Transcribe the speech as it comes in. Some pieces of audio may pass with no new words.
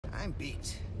I'm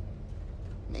beat.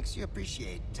 Makes you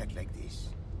appreciate tech like this.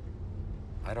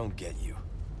 I don't get you.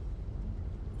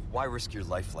 Why risk your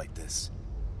life like this?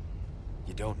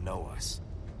 You don't know us.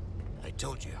 I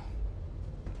told you.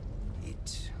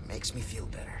 It makes me feel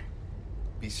better.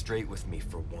 Be straight with me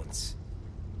for once.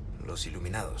 Los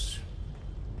Iluminados.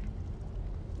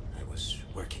 I was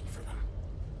working for them.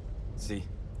 See?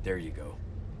 There you go.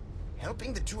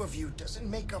 Helping the two of you doesn't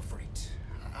make up for it.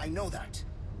 I know that.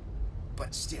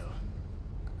 But still,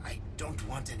 I don't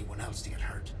want anyone else to get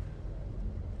hurt.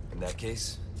 In that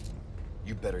case,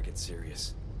 you better get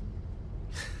serious.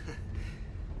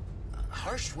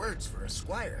 Harsh words for a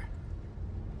squire.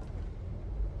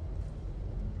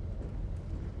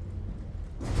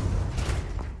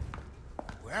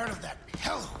 We're out of that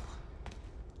hellhole.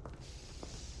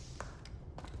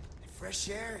 The fresh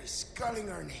air is calling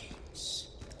our names.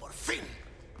 Por fin!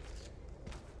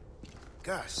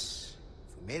 Gus,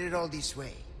 if we made it all this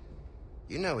way,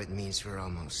 you know it means we're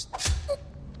almost...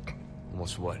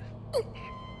 Almost what?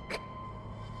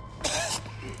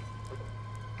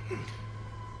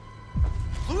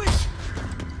 Luis!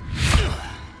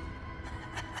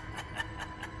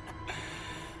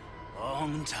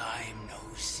 Long time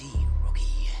no see,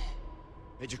 rookie.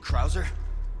 Major Krauser?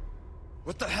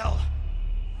 What the hell?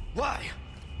 Why?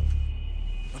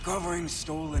 Recovering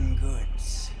stolen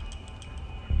goods.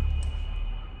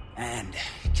 And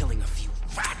killing a few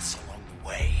rats along the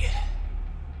way.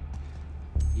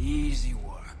 Easy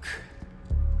work.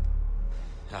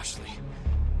 Ashley,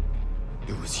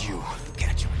 it was you.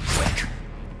 Catch him quick.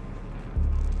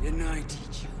 Didn't I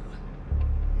teach you?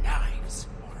 Knives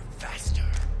are faster.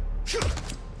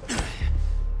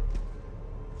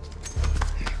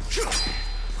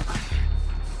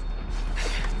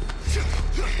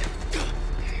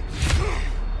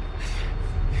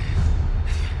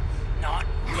 Not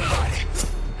good.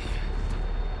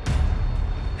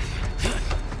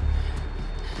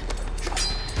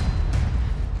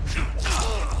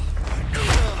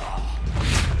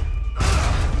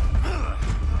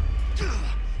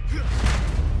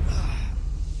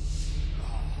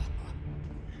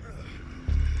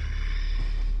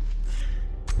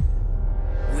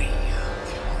 We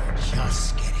are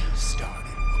just getting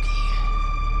started, rookie.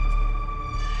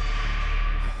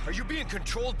 Are you being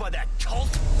controlled by that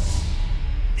cult?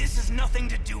 This has nothing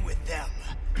to do with them.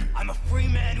 I'm a free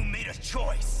man who made a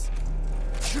choice.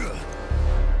 Major!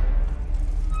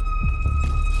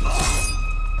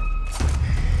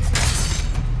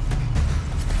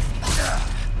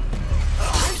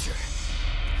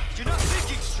 You're not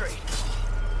thinking straight!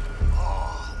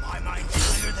 Oh, my mind's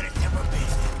clearer than it's ever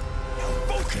been. Now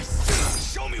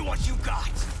focus! Show me what you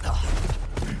got!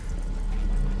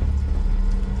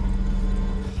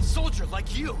 A soldier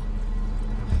like you!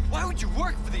 Why would you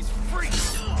work for these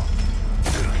freaks?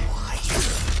 Why?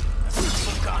 Have you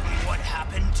forgotten what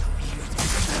happened 2 years ago?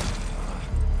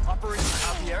 Operation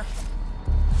Javier?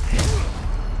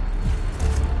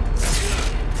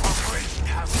 Operation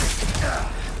Hazard.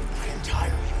 My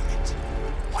entire unit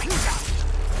wiped out.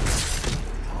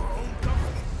 Our own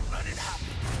government let it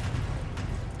happen.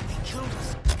 They killed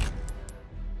us.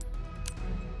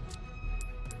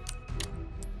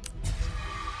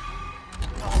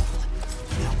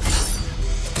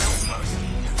 No mercy.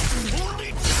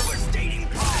 Only devastating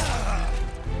power.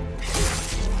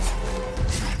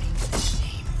 Running the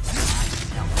same for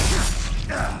myself.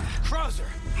 Krauser!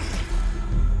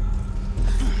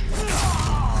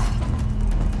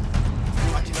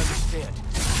 I can understand.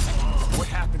 What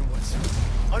happened was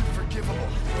unforgivable.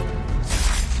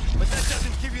 But that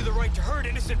doesn't give you the right to hurt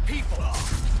innocent people.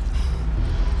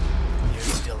 You're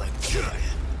still a kid,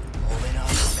 holding on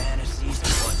to fantasies of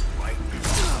what's right and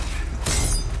wrong.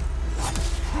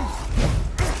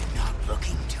 Not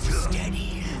looking too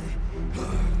steady.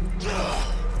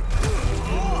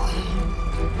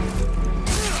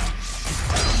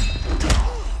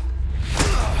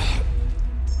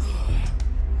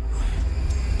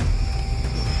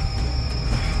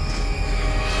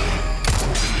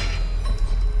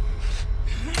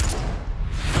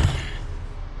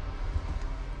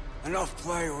 Enough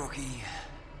play, rookie.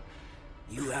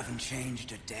 You haven't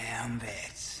changed a damn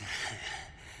bit.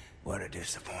 What a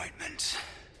disappointment.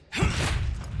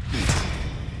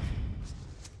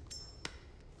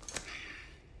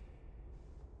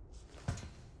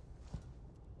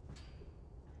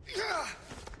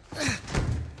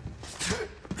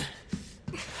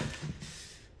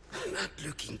 Not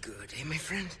looking good, eh, my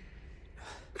friend?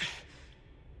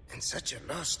 And such a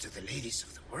loss to the ladies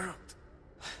of the world.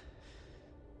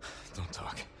 Don't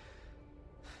talk.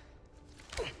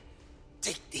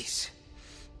 Take this.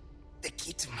 The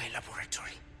key to my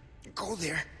laboratory. Go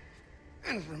there,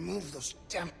 and remove those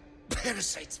damn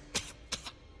parasites.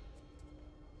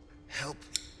 Help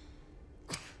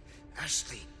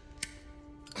Ashley.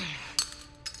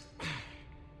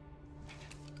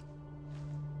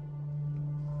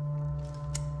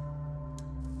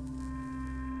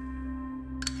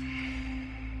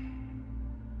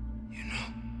 You know,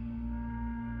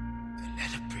 I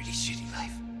led a pretty shitty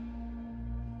life.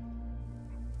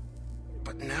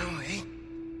 But now, eh?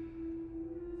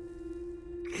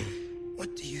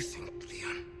 What do you think,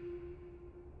 Leon?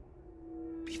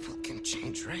 People can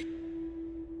change, right?